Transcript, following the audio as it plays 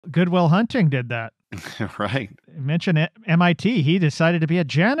Goodwill Hunting did that. Right. You mentioned MIT. He decided to be a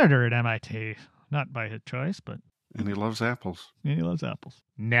janitor at MIT. Not by his choice, but... And he loves apples. And he loves apples.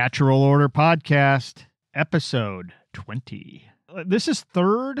 Natural Order Podcast, episode 20. This is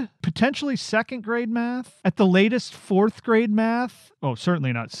third, potentially second grade math. At the latest, fourth grade math. Oh,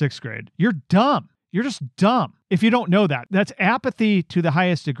 certainly not sixth grade. You're dumb. You're just dumb. If you don't know that, that's apathy to the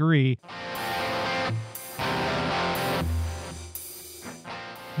highest degree.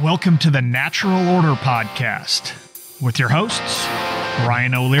 Welcome to the Natural Order Podcast with your hosts,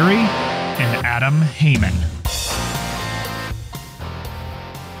 Ryan O'Leary and Adam Haman.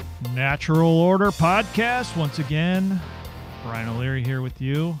 Natural Order Podcast, once again. Ryan O'Leary here with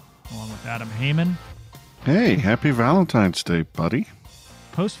you, along with Adam Haman. Hey, happy Valentine's Day, buddy.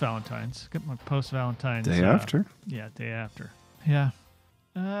 Post-Valentine's. Get my post-Valentine's. Day after? Yeah, day after. Yeah.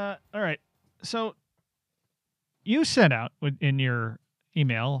 All right. So, you sent out in your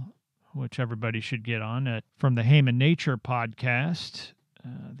email, which everybody should get on, from the Haman Nature podcast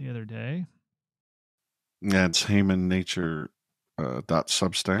the other day. Yeah, it's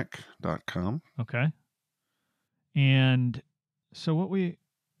hamannature.substack.com. Okay. And so what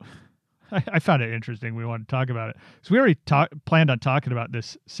I found it interesting. We wanted to talk about it. So we already planned on talking about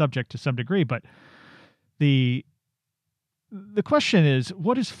this subject to some degree, but the question is,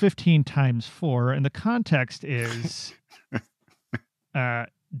 what is 15 times 4? And the context is, duh.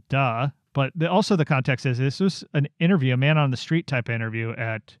 But also the context is this was an interview, a man on the street type interview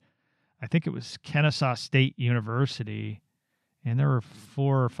at, I think it was Kennesaw State University. And there were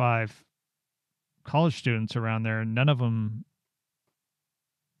 4 or 5 college students around there, and none of them,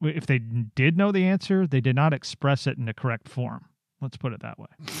 if they did know the answer, they did not express it in the correct form. Let's put it that way.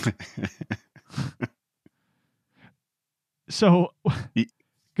 So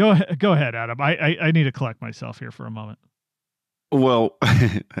go ahead, Adam. I need to collect myself here for a moment. Well,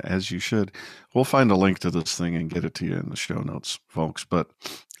 as you should. We'll find a link to this thing and get it to you in the show notes, folks. But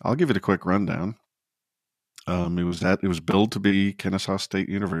I'll give it a quick rundown. It was billed to be Kennesaw State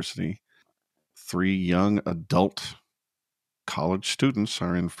University. 3 young adult college students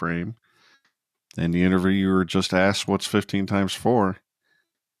are in frame. And the interviewer just asked, what's 15 times 4?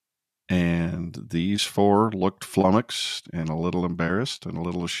 And these 4 looked flummoxed and a little embarrassed and a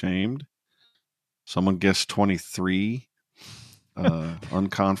little ashamed. Someone guessed 23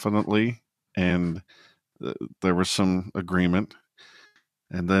 unconfidently, and there was some agreement.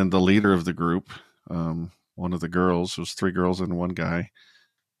 And then the leader of the group, one of the girls, it was 3 girls and 1 guy,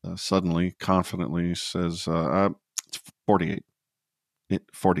 suddenly, confidently says, it's 48.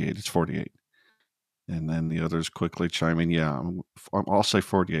 It's 48. And then the others quickly chime in, yeah, I'll say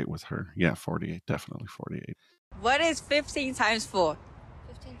 48 with her. Yeah, 48, definitely 48. What is 15 times 4?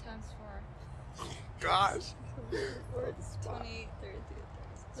 15 times 4. Gosh. It's 20, 30,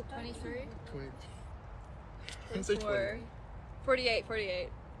 23? 20. 4. 48. It's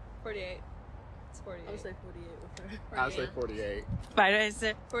 48. I would say 48 with her. I would say 48. Why did I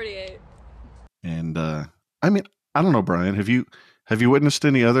say 48? And I mean, I don't know, Brian, have you witnessed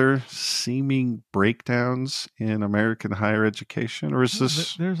any other seeming breakdowns in American higher education, or is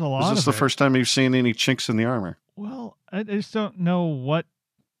this There's a lot. Is this of the it. first time you've seen any chinks in the armor? Well, I just don't know what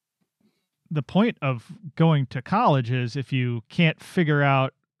the point of going to college is if you can't figure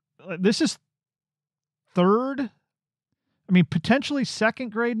out. This is potentially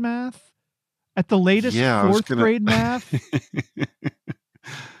second grade math. At the latest, fourth grade math.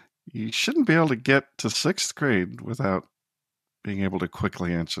 You shouldn't be able to get to 6th grade without being able to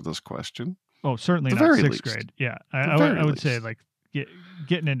quickly answer this question. Oh, certainly The not very 6th least. grade. Yeah, The I very would say least. like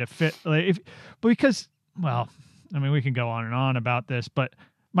getting into fit. Because I mean, we can go on and on about this, but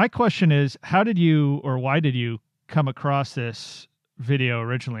my question is, why did you come across this video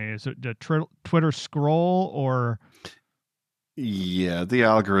originally? Is it the Twitter scroll or? Yeah, the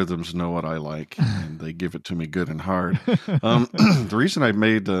algorithms know what I like, and they give it to me good and hard. The reason I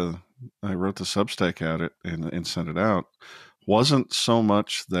wrote the Substack at it and sent it out wasn't so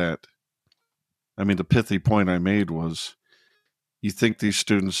much that, I mean, the pithy point I made was, you think these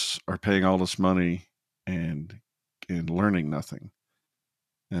students are paying all this money and learning nothing.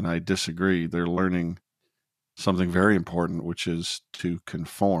 And I disagree. They're learning something very important, which is to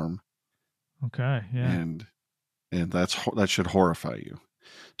conform. Okay, yeah. And that should horrify you.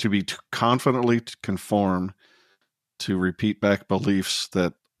 To be confidently to conform, to repeat back beliefs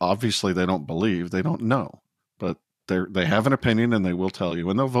that obviously they don't believe, they don't know, but they have an opinion and they will tell you,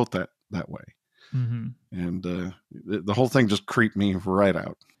 and they'll vote that way. Mm-hmm. And the whole thing just creeped me right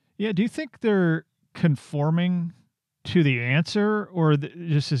out. Yeah. Do you think they're conforming to the answer, or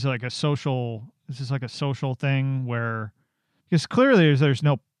this is like a social thing where, because clearly there's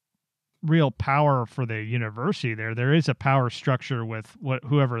no real power for the university there. There is a power structure with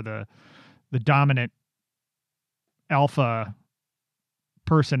whoever the dominant alpha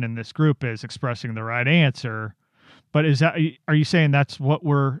person in this group is expressing the right answer. But are you saying that's what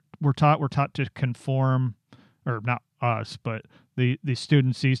we're taught? We're taught to conform, or not us, but the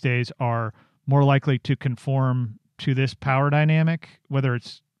students these days are more likely to conform to this power dynamic, whether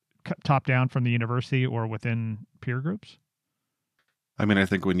it's top down from the university or within peer groups? I mean, I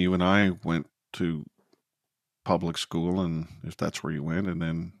think when you and I went to public school, and if that's where you went, and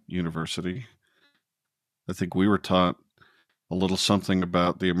then university, I think we were taught a little something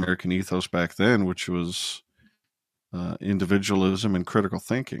about the American ethos back then, which was individualism and critical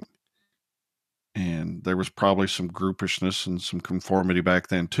thinking. And there was probably some groupishness and some conformity back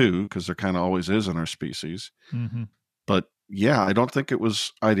then too, because there kind of always is in our species. Mm-hmm. But yeah, I don't think it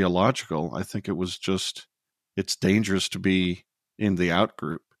was ideological. I think it was just, it's dangerous to be in the out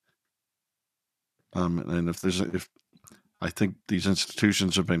group. And if I think these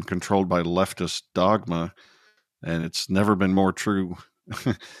institutions have been controlled by leftist dogma, and it's never been more true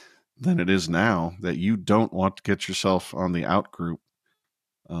than it is now, that you don't want to get yourself on the out group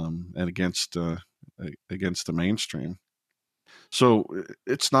and against the mainstream. So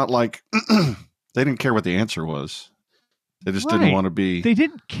it's not like they didn't care what the answer was. They just didn't want to be they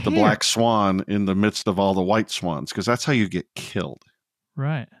didn't care. The black swan in the midst of all the white swans, because that's how you get killed.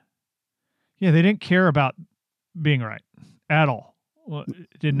 Right. Yeah, they didn't care about being right at all. Well,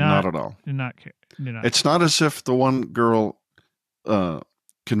 did not at all. Did not care. It's not as if the one girl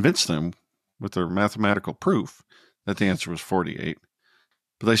convinced them with their mathematical proof that the answer was 48.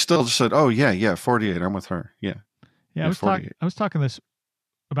 But they still just said, "Oh yeah, 48. I'm with her." Yeah. I was talking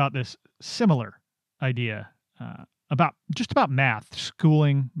about this similar idea about math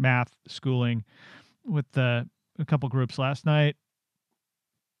schooling with a couple groups last night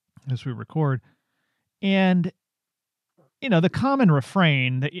as we record, and the common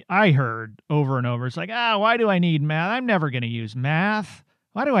refrain that I heard over and over is like, why do I need math? I'm never going to use math.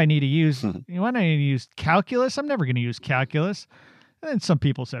 Why do I need to use calculus? I'm never going to use calculus. And then some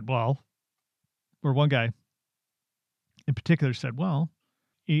people said, or one guy in particular said,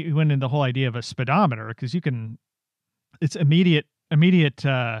 he went into the whole idea of a speedometer, because it's immediate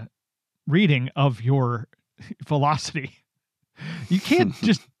reading of your velocity. You can't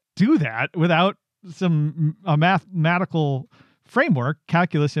just do that without a mathematical framework.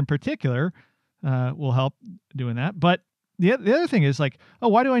 Calculus in particular will help doing that. But the other thing is like,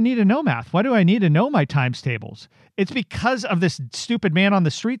 why do I need to know math? Why do I need to know my times tables? It's because of this stupid man on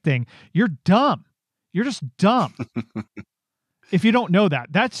the street thing. You're dumb. You're just dumb. If you don't know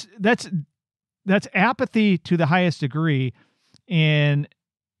that, that's apathy to the highest degree. And,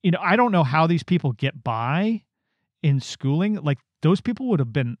 I don't know how these people get by in schooling. Like, those people would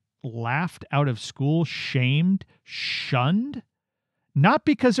have been laughed out of school, shamed, shunned. Not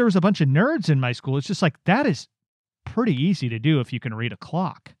because there was a bunch of nerds in my school. It's just like, that is pretty easy to do if you can read a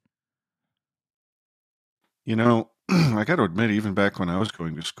clock. I got to admit, even back when I was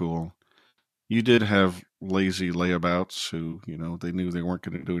going to school, you did have lazy layabouts who, they knew they weren't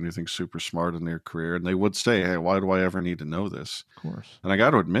going to do anything super smart in their career. And they would say, hey, why do I ever need to know this? Of course. And I got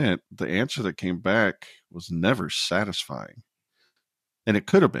to admit, the answer that came back was never satisfying. And it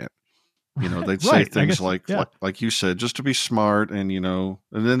could have been. They'd say things like you said, just to be smart, and and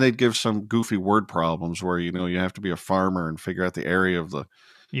then they'd give some goofy word problems where you have to be a farmer and figure out the area of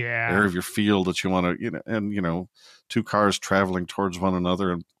your field that you want to, and two cars traveling towards one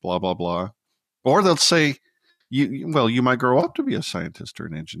another and blah blah blah. Or they'll say, you might grow up to be a scientist or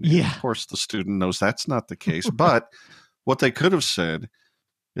an engineer. Yeah. Of course, the student knows that's not the case. But what they could have said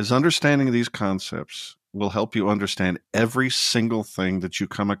is, understanding these concepts will help you understand every single thing that you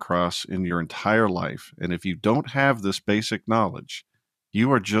come across in your entire life. And if you don't have this basic knowledge, you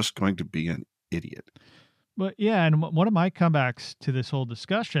are just going to be an idiot. But yeah, and one of my comebacks to this whole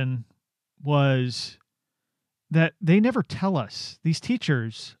discussion was that they never tell us, these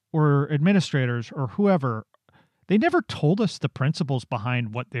teachers or administrators or whoever, they never told us the principles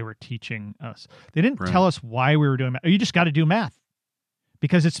behind what they were teaching us. They didn't tell us why we were doing math. You just got to do math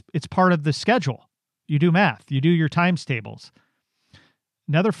because it's part of the schedule. You do math. You do your times tables.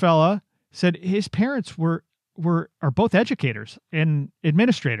 Another fella said his parents are both educators and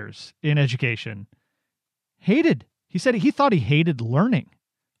administrators in education. He said he thought he hated learning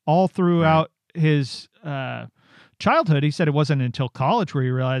all throughout his childhood. He said it wasn't until college where he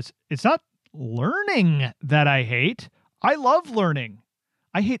realized it's not learning that I hate. I love learning.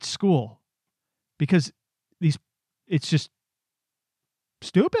 I hate school because it's just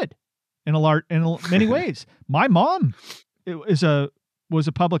stupid in many ways. My mom is a was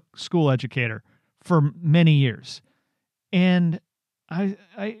a public school educator for many years. And I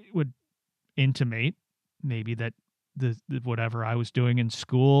would intimate maybe that the whatever I was doing in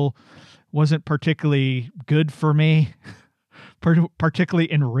school wasn't particularly good for me,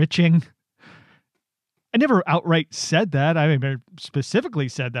 particularly enriching. I never outright said that. I mean, I specifically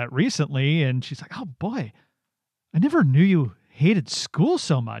said that recently, and she's like, "Oh boy, I never knew you hated school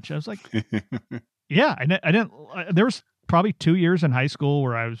so much." I was like, "Yeah, I didn't." There was probably 2 years in high school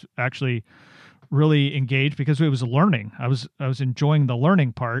where I was actually really engaged because it was learning. I was enjoying the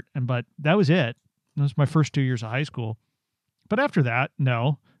learning part, but that was it. That was my first 2 years of high school. But after that,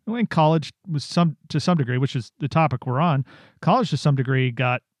 no. In college was to some degree, which is the topic we're on. College to some degree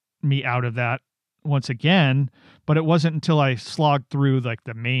got me out of that once again, but it wasn't until I slogged through like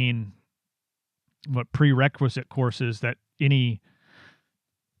the main prerequisite courses that anybody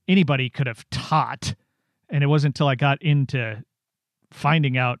could have taught, and it wasn't until I got into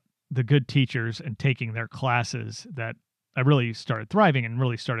finding out the good teachers and taking their classes that I really started thriving and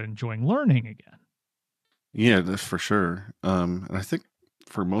really started enjoying learning again. Yeah, that's for sure. And I think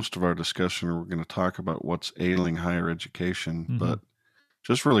for most of our discussion, we're going to talk about what's ailing higher education. Mhm. But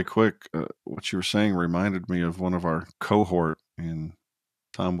just really quick, what you were saying reminded me of one of our cohort in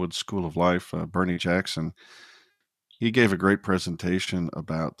Tom Wood's School of Life, Bernie Jackson. He gave a great presentation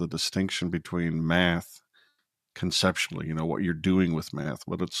about the distinction between math conceptually, what you're doing with math,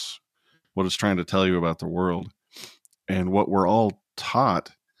 what it's trying to tell you about the world, and what we're all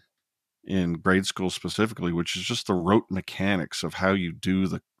taught in grade school specifically, which is just the rote mechanics of how you do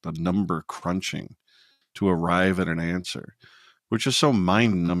the number crunching to arrive at an answer, which is so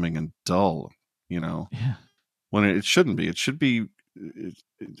mind-numbing and dull, Yeah. when it shouldn't be. It should be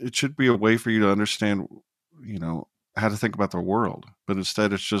a way for you to understand, how to think about the world. But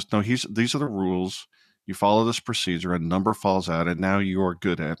instead it's just, no, these are the rules. You follow this procedure, a number falls out, and now you're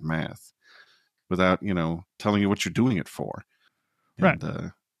good at math without, telling you what you're doing it for. Right.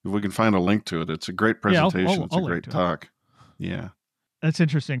 And if we can find a link to it, it's a great Yeah, presentation. It's a I'll link great to it. talk. Yeah. That's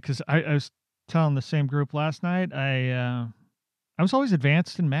interesting because I was telling the same group last night. I was always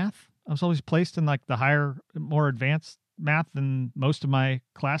advanced in math. I was always placed in like the higher, more advanced math than most of my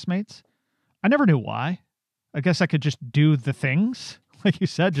classmates. I never knew why. I guess I could just do the things, like you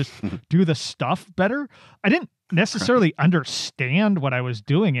said, just do the stuff better. I didn't necessarily understand what I was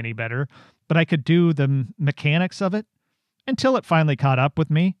doing any better, but I could do the mechanics of it until it finally caught up with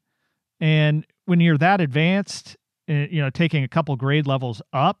me. And when you're that advanced, taking a couple grade levels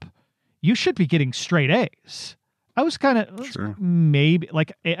up, you should be getting straight A's. I was kind of Sure. maybe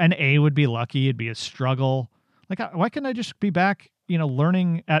like an A would be lucky. It'd be a struggle. Like, why can't I just be back,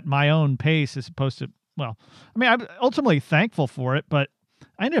 learning at my own pace as opposed to, well, I mean, I'm ultimately thankful for it, but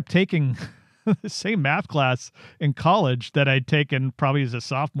I ended up taking the same math class in college that I'd taken probably as a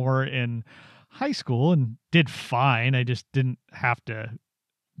sophomore in high school and did fine. I just didn't have to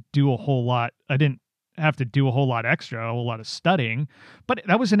do a whole lot. I didn't have to do a whole lot extra, a whole lot of studying, but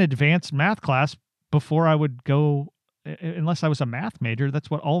that was an advanced math class before I would go, unless I was a math major. That's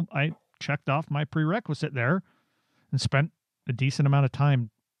what I checked off my prerequisite there and spent a decent amount of time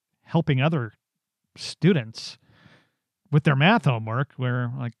helping other students with their math homework,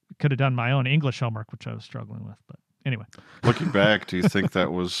 where I could have done my own English homework, which I was struggling with. But anyway, Looking back, do you think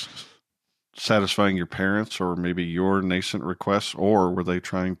that was satisfying your parents or maybe your nascent requests, or were they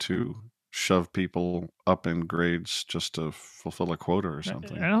trying to shove people up in grades just to fulfill a quota or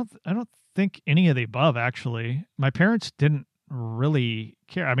something? I don't think any of the above, actually. My parents didn't really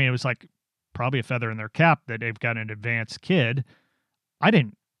care. I mean, it was like probably a feather in their cap that they've got an advanced kid. I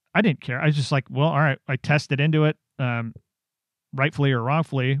didn't care. I was just like, well, all right, I tested into it, rightfully or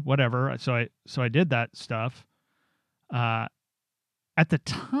wrongfully, whatever. So I did that stuff. At the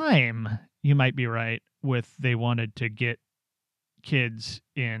time, you might be right with they wanted to get kids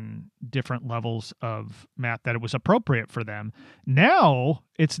in different levels of math that it was appropriate for them. Now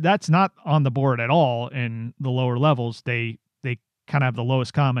that's not on the board at all in the lower levels. They kind of have the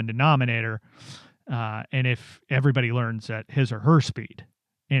lowest common denominator. And if everybody learns at his or her speed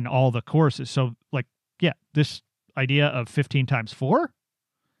in all the courses. So like, yeah, this idea of 15 times 4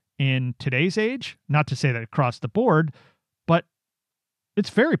 in today's age, not to say that across the board, but it's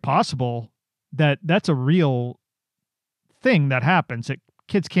very possible that that's a real thing that happens, that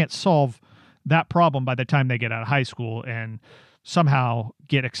kids can't solve that problem by the time they get out of high school and somehow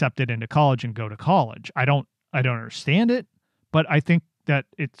get accepted into college and go to college. I don't understand it, but I think that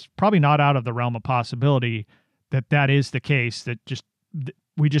it's probably not out of the realm of possibility that is the case, that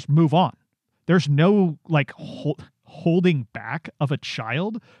we just move on. There's no like holding back of a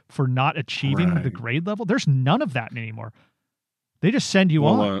child for not achieving the Right. grade level. There's none of that anymore. They just send you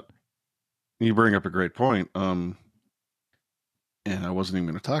on. You bring up a great point. And I wasn't even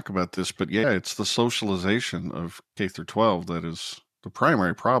going to talk about this, but yeah, it's the socialization of K through 12 that is the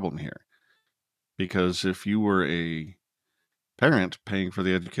primary problem here. Because if you were a parent paying for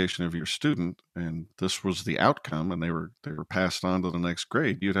the education of your student, and this was the outcome, and they were passed on to the next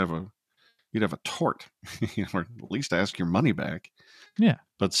grade, you'd have a tort, or at least ask your money back. Yeah.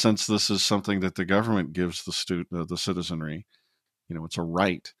 But since this is something that the government gives the citizenry, it's a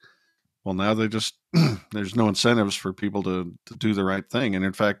right. Well, now they just there's no incentives for people to do the right thing, and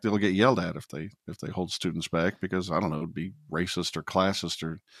in fact, they'll get yelled at if they hold students back because I don't know, it'd be racist or classist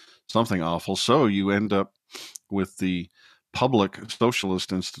or something awful. So you end up with the public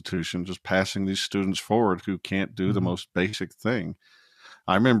socialist institution just passing these students forward who can't do the most basic thing.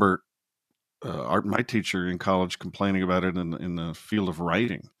 I remember my teacher in college complaining about it in the field of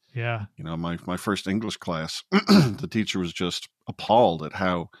writing. Yeah. My first English class, the teacher was just appalled at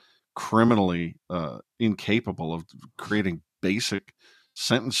how criminally incapable of creating basic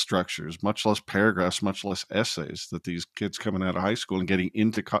sentence structures, much less paragraphs, much less essays, that these kids coming out of high school and getting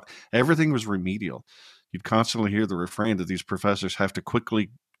into everything was remedial. You'd constantly hear the refrain that these professors have to quickly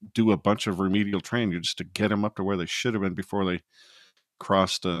do a bunch of remedial training just to get them up to where they should have been before they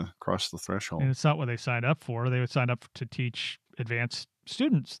crossed the threshold. And it's not what they signed up for. They would sign up to teach advanced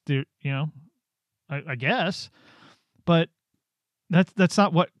students, I guess. But that's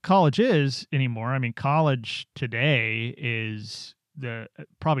not what college is anymore. I mean, college today is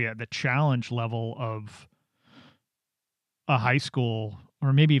probably at the challenge level of a high school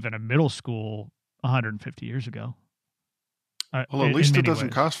or maybe even a middle school 150 years ago. Well, at least it doesn't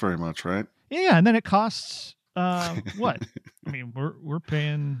cost very much, right? Yeah, and then it costs what? I mean, we're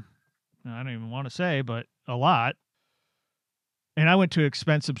paying, I don't even want to say, but a lot. And I went to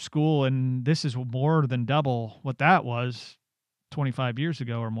expensive school, and this is more than double what that was 25 years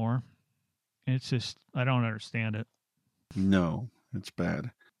ago or more. It's just, I don't understand it. No, it's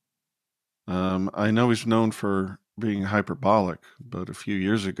bad. I know he's known for being hyperbolic, but a few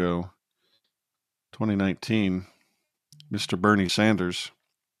years ago, 2019, Mr. Bernie Sanders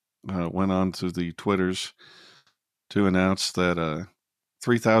went on to the Twitters to announce that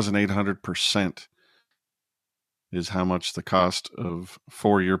 3,800% is how much the cost of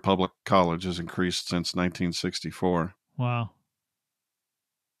four-year public college has increased since 1964. Wow.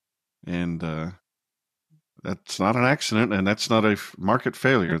 And that's not an accident, and that's not a market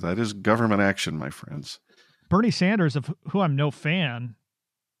failure. That is government action, my friends. Bernie Sanders, of who I'm no fan,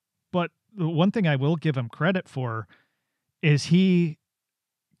 but the one thing I will give him credit for is he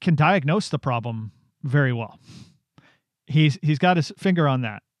can diagnose the problem very well. He's got his finger on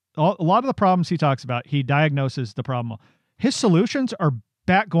that. A lot of the problems he talks about, he diagnoses the problem. His solutions are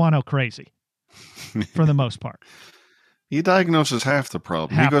bat guano crazy for the most part. He diagnoses half the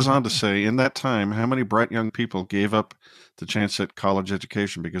problem. He goes on to say, in that time, how many bright young people gave up the chance at college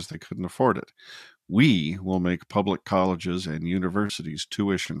education because they couldn't afford it? We will make public colleges and universities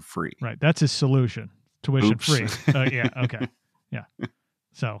tuition free. Right. That's his solution. Tuition free. Yeah. Okay. Yeah.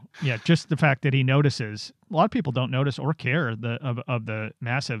 So, yeah, just the fact that he notices, a lot of people don't notice or care of the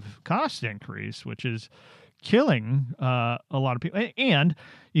massive cost increase, which is killing a lot of people. And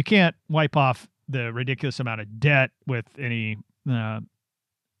you can't wipe off the ridiculous amount of debt with any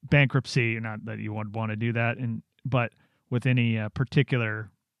bankruptcy. Not that you would want to do that, but with any particular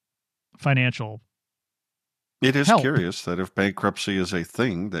financial It is help. Curious that if bankruptcy is a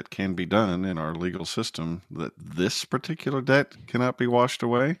thing that can be done in our legal system, that this particular debt cannot be washed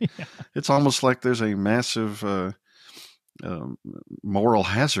away. Yeah. It's almost like there's a massive moral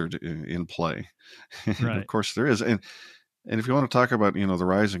hazard in play. Right. Of course there is. And if you want to talk about, the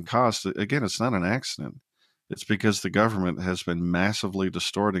rising costs, again, it's not an accident. It's because the government has been massively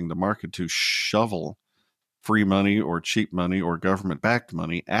distorting the market to shovel free money or cheap money or government-backed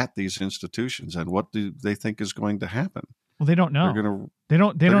money at these institutions. And what do they think is going to happen? Well, they don't know. They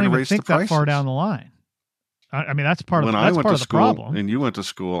don't even think that far down the line. I mean, that's part of the problem. And you went to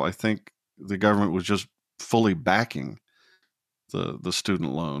school, I think the government was just fully backing the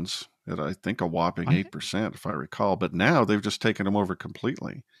student loans at, I think, a whopping 8%, if I recall. But now they've just taken them over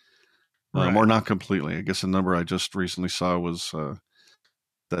completely. Right. Or not completely. I guess the number I just recently saw was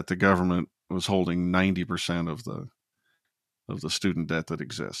that the government was holding 90% of the student debt that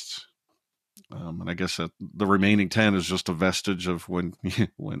exists. And I guess that the remaining 10 is just a vestige of when you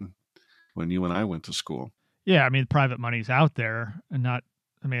and I went to school. Yeah, I mean, private money's out there, and not.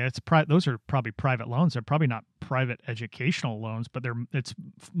 I mean, those are probably private loans. They're probably not private educational loans, but it's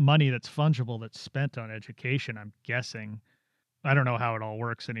money that's fungible that's spent on education, I'm guessing. I don't know how it all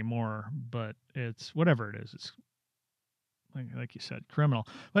works anymore, but it's whatever it is. It's like you said, criminal.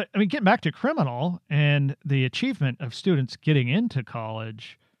 But I mean, getting back to criminal and the achievement of students getting into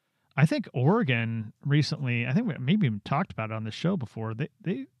college, I think Oregon recently, I think we maybe even talked about it on the show before.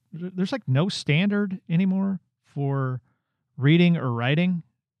 There's like no standard anymore for reading or writing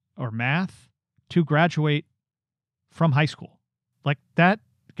or math to graduate from high school. Like that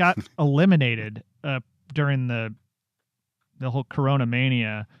got eliminated during the whole Corona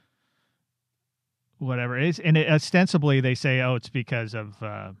mania, whatever it is. And ostensibly they say, oh, it's because of,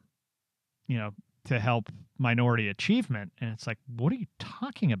 to help minority achievement. And it's like, what are you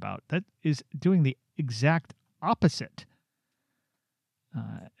talking about? That is doing the exact opposite.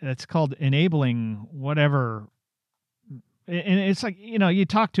 It's called enabling whatever. And it's like, you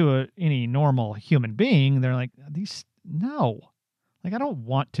talk to any normal human being, they're like, no. Like, I don't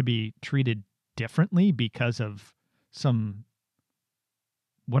want to be treated differently because of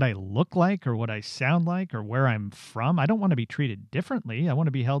what I look like or what I sound like or where I'm from. I don't want to be treated differently. I want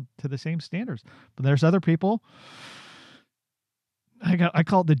to be held to the same standards. But there's other people, I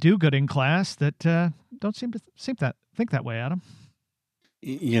call it the do-gooding class, that don't seem to think that way, Adam.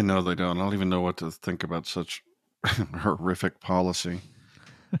 They don't. I don't even know what to think about such horrific policy.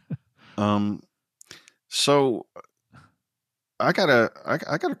 So I got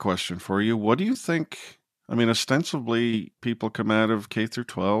a question for you. What do you think? I mean, ostensibly, people come out of K through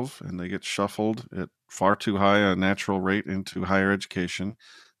 12 and they get shuffled at far too high a natural rate into higher education.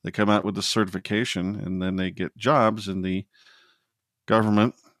 They come out with a certification and then they get jobs in the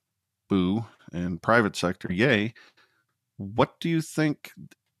government, boo, and private sector, yay. What do you think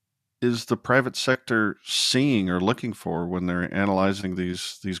is the private sector seeing or looking for when they're analyzing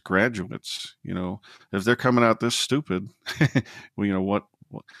these graduates? If they're coming out this stupid, well,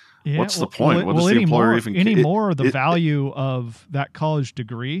 what's the point? What does the employer even care? Anymore, the value of that college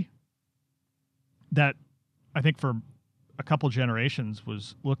degree that I think for a couple generations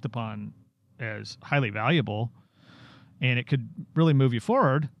was looked upon as highly valuable and it could really move you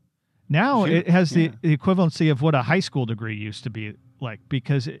forward. Now it has the equivalency of what a high school degree used to be like,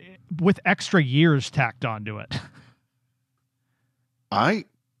 because with extra years tacked onto it. I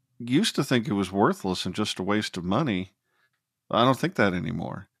used to think it was worthless and just a waste of money. I don't think that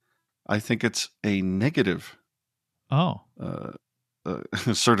anymore. I think it's a negative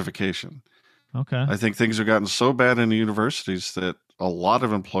certification. Okay. I think things have gotten so bad in the universities that a lot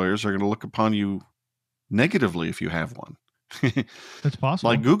of employers are going to look upon you negatively if you have one. It's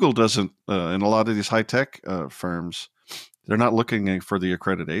possible. Like Google doesn't, in a lot of these high-tech firms, they're not looking for the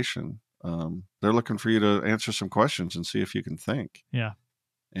accreditation. They're looking for you to answer some questions and see if you can think. Yeah.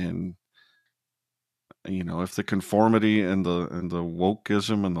 And if the conformity and the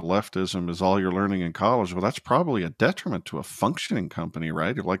wokeism and the leftism is all you're learning in college, well, that's probably a detriment to a functioning company,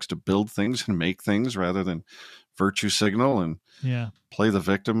 right? It likes to build things and make things rather than virtue signal and play the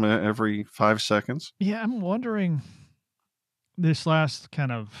victim every 5 seconds. Yeah, I'm wondering, this last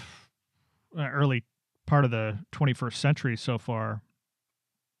kind of early part of the 21st century so far,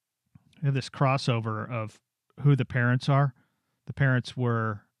 we have this crossover of who the parents are. The parents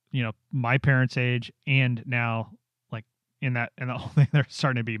were, my parents' age, and now like in the whole thing, they're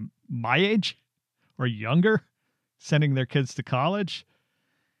starting to be my age or younger, sending their kids to college.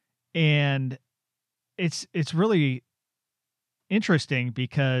 And it's really interesting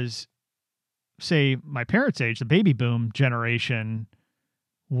because, say, my parents' age, the baby boom generation,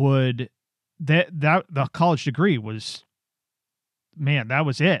 would that the college degree was, man, that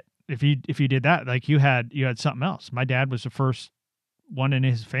was it. If you did that, like you had something else. My dad was the first one in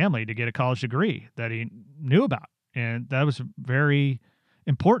his family to get a college degree that he knew about, and that was very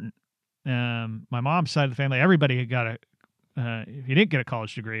important. My mom's side of the family, everybody had got if you didn't get a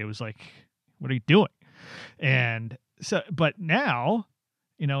college degree, it was like, what are you doing? And so, but now,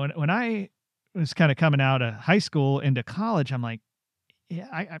 when I was kind of coming out of high school into college, I'm like,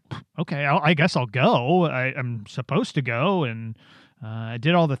 yeah, okay, I guess I'll go. I'm supposed to go, and I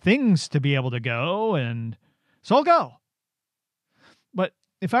did all the things to be able to go, and so I'll go. But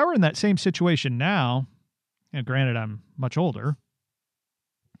if I were in that same situation now, granted I'm much older,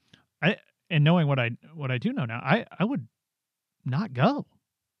 and knowing what I do know now, I would not go.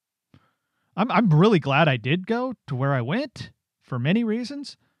 I'm really glad I did go to where I went for many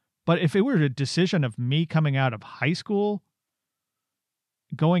reasons. But if it were a decision of me coming out of high school,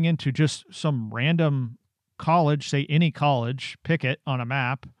 going into just some random college, say any college, pick it on a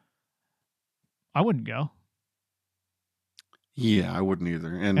map, I wouldn't go. Yeah, I wouldn't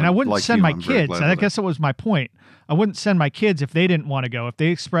either. And I wouldn't like send you, my I'm very kids. glad And I that guess that was my point. I wouldn't send my kids if they didn't want to go. If they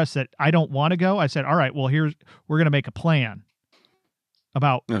expressed that I don't want to go, I said, all right, well, we're going to make a plan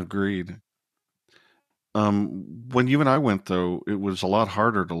about. Agreed. When you and I went, though, it was a lot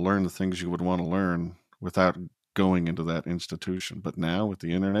harder to learn the things you would want to learn without going into that institution. But now with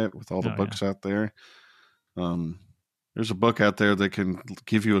the internet, with all the books out there, there's a book out there that can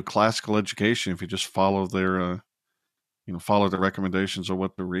give you a classical education if you just follow their, follow the recommendations of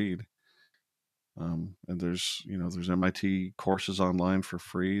what to read. And there's MIT courses online for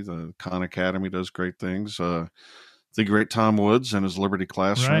free. The Khan Academy does great things. The great Tom Woods and his Liberty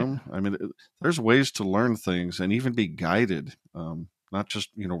Classroom. Right. I mean, there's ways to learn things and even be guided, not just,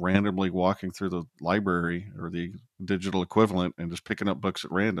 randomly walking through the library or the digital equivalent and just picking up books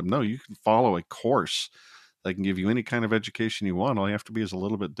at random. No, you can follow a course that can give you any kind of education you want. All you have to be is a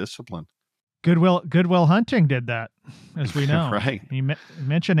little bit disciplined. Goodwill Hunting did that, as we know. Right. He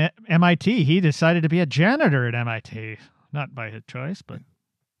mentioned MIT. He decided to be a janitor at MIT, not by his choice, but.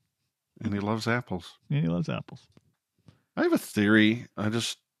 And he loves apples. I have a theory. I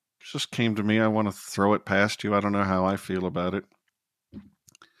just came to me. I want to throw it past you. I don't know how I feel about it.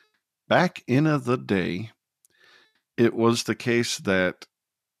 Back in the day, it was the case that,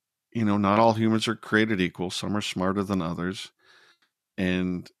 not all humans are created equal. Some are smarter than others.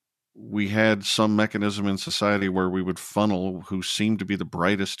 And we had some mechanism in society where we would funnel who seemed to be the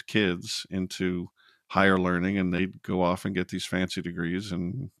brightest kids into higher learning, and they'd go off and get these fancy degrees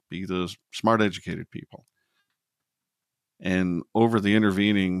and be the smart, educated people. And over the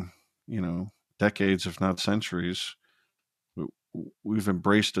intervening, decades, if not centuries, we've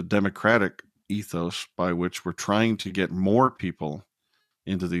embraced a democratic ethos by which we're trying to get more people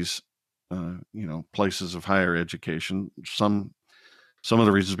into these, places of higher education. Some of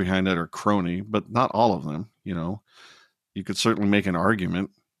the reasons behind that are crony, but not all of them. You could certainly make an argument,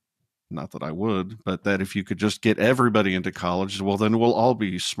 not that I would, but that if you could just get everybody into college, well, then we'll all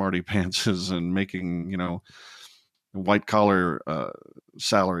be smarty pantses and making, white collar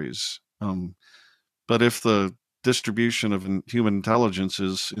salaries. But if the distribution of human intelligence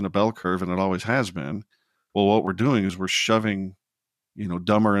is in a bell curve, and it always has been, well, what we're doing is we're shoving,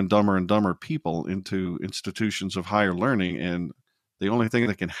 dumber and dumber and dumber people into institutions of higher learning. And the only thing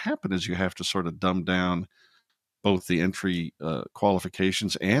that can happen is you have to sort of dumb down both the entry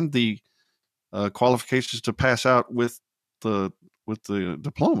qualifications and the qualifications to pass out with the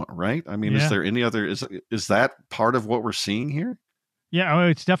diploma, right? I mean, Is there any other, is that part of what we're seeing here? Yeah,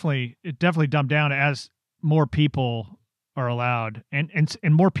 it's definitely dumbed down as more people are allowed, and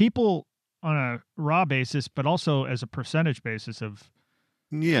more people on a raw basis, but also as a percentage basis of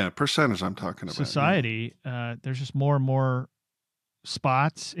percentage I'm talking about. Society. Yeah. There's just more and more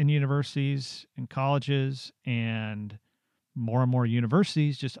spots in universities and colleges, and more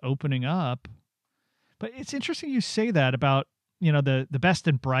universities just opening up. But it's interesting you say that about, the best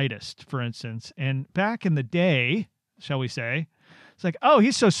and brightest, for instance. And back in the day, shall we say, it's like, oh,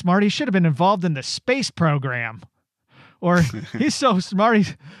 he's so smart, he should have been involved in the space program. Or he's so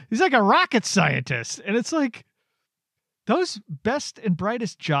smart, he's like a rocket scientist. And it's like, those best and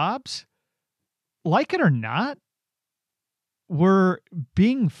brightest jobs, like it or not, were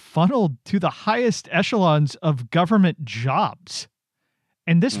being funneled to the highest echelons of government jobs.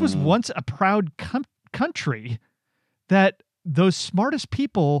 And this was once a proud country that those smartest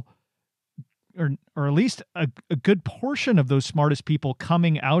people, or at least a good portion of those smartest people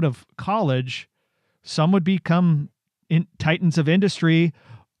coming out of college, some would become titans of industry,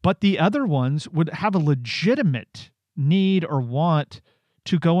 but the other ones would have a legitimate need or want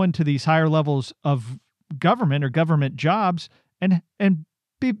to go into these higher levels of government or government jobs and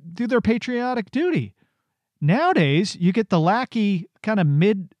do their patriotic duty. Nowadays, you get the lackey kind of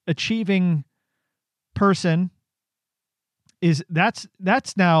mid-achieving person that's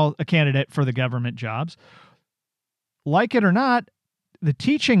now a candidate for the government jobs. Like it or not, the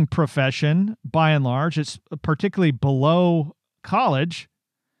teaching profession, by and large, it's particularly below college,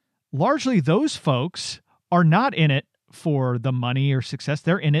 largely those folks are not in it for the money or success.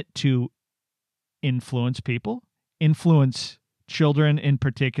 They're in it to influence people, influence children in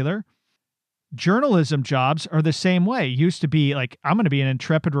particular. Journalism jobs are the same way. It used to be like, I'm going to be an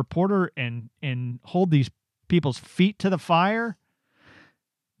intrepid reporter and hold these people's feet to the fire.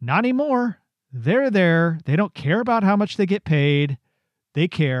 Not anymore. They're there. They don't care about how much they get paid. They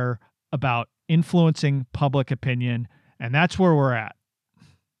care about influencing public opinion. And that's where we're at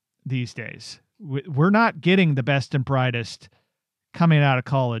these days. We're not getting the best and brightest coming out of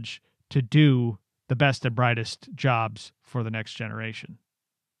college to do the best and brightest jobs for the next generation.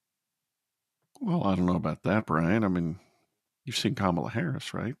 Well, I don't know about that, Brian. I mean, you've seen Kamala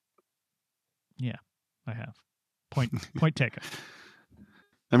Harris, right? Yeah, I have. Point taken.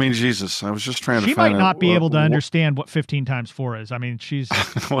 I mean, Jesus, I was just trying to She find might out not be what- able to understand what 15 times 4 is. I mean, she's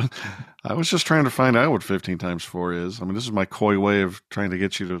Well, I was just trying to find out what 15 times 4 is. I mean, this is my coy way of trying to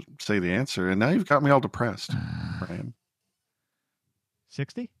get you to say the answer, and now you've got me all depressed, Brian.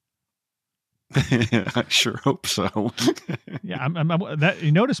 60. I sure hope so. Yeah,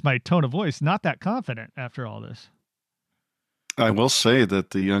 you notice my tone of voice, not that confident after all this. I will say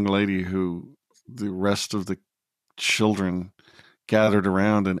that the young lady who the rest of the children gathered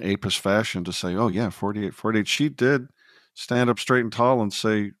around in apis fashion to say, oh, yeah, 48, 48. She did stand up straight and tall and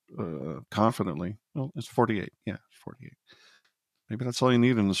say confidently, well, it's 48. Yeah, it's 48. Maybe that's all you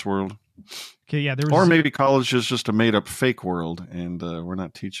need in this world. Okay, yeah, there was, Or maybe college is just a made up fake world and we're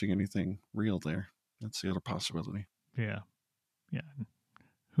not teaching anything real there. That's the other possibility. yeah.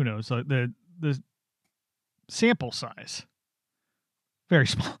 Who knows? The sample size, very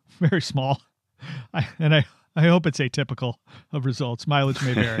small, very small. I hope it's atypical of results. Mileage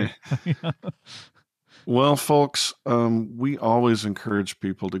may vary. Well, folks, we always encourage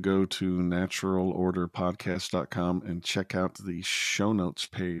people to go to naturalorderpodcast.com and check out the show notes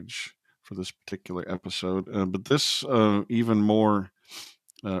page for this particular episode. But this even more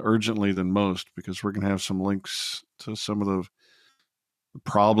urgently than most, because we're going to have some links to some of the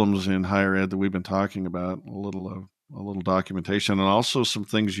problems in higher ed that we've been talking about, a little documentation, and also some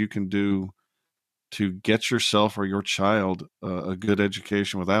things you can do to get yourself or your child a good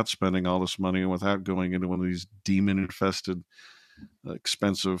education without spending all this money and without going into one of these demon-infested,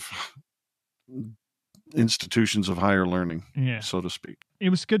 expensive institutions of higher learning, so to speak. It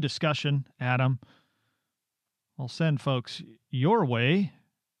was a good discussion, Adam. I'll send folks your way.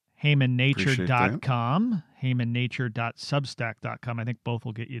 HamanNature.com, HamanNature.substack.com. I think both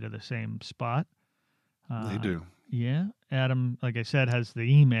will get you to the same spot. They do. Yeah. Adam, like I said, has the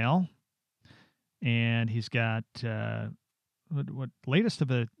email. And he's got what latest of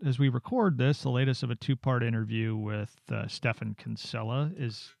a, as we record this, the latest of a 2-part interview with Stefan Kinsella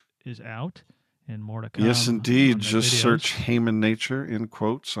is out, and more to come. Yes, indeed. on the Just videos. search Haman Nature in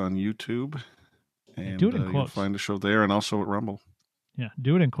quotes on YouTube, and do it in you'll quotes. find the show there, and also at Rumble. Yeah,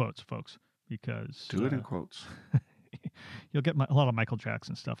 do it in quotes, folks, because Do it in quotes. you'll get a lot of Michael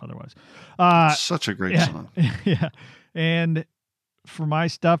Jackson stuff otherwise. Such a great yeah, song. Yeah, and for my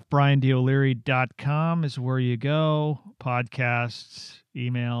stuff, BrianDOleary.com is where you go. Podcasts,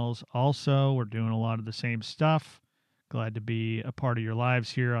 emails. Also, we're doing a lot of the same stuff. Glad to be a part of your lives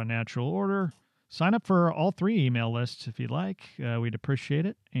here on Natural Order. Sign up for all 3 email lists if you'd like. We'd appreciate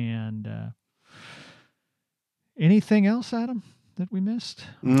it. And anything else, Adam, that we missed?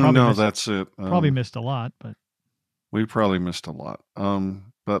 That's it. Probably missed a lot, but we probably missed a lot.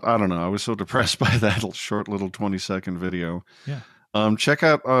 But I don't know. I was so depressed by that short little 20-second video. Yeah. Check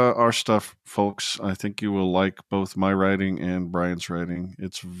out our stuff, folks. I think you will like both my writing and Brian's writing.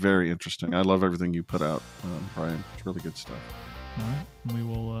 It's very interesting. I love everything you put out, Brian. It's really good stuff. All right. We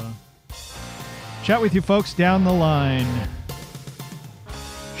will chat with you folks down the line.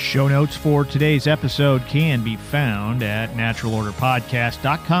 Show notes for today's episode can be found at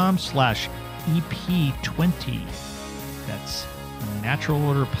naturalorderpodcast.com/EP20. That's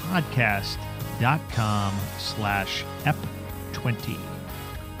naturalorderpodcast.com/EP20.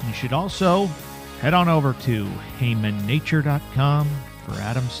 You should also head on over to HamanNature.com for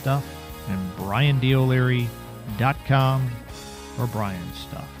Adam's stuff and BrianDOleary.com for Brian's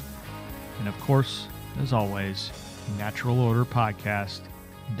stuff. And of course, as always,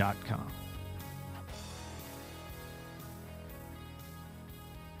 naturalorderpodcast.com.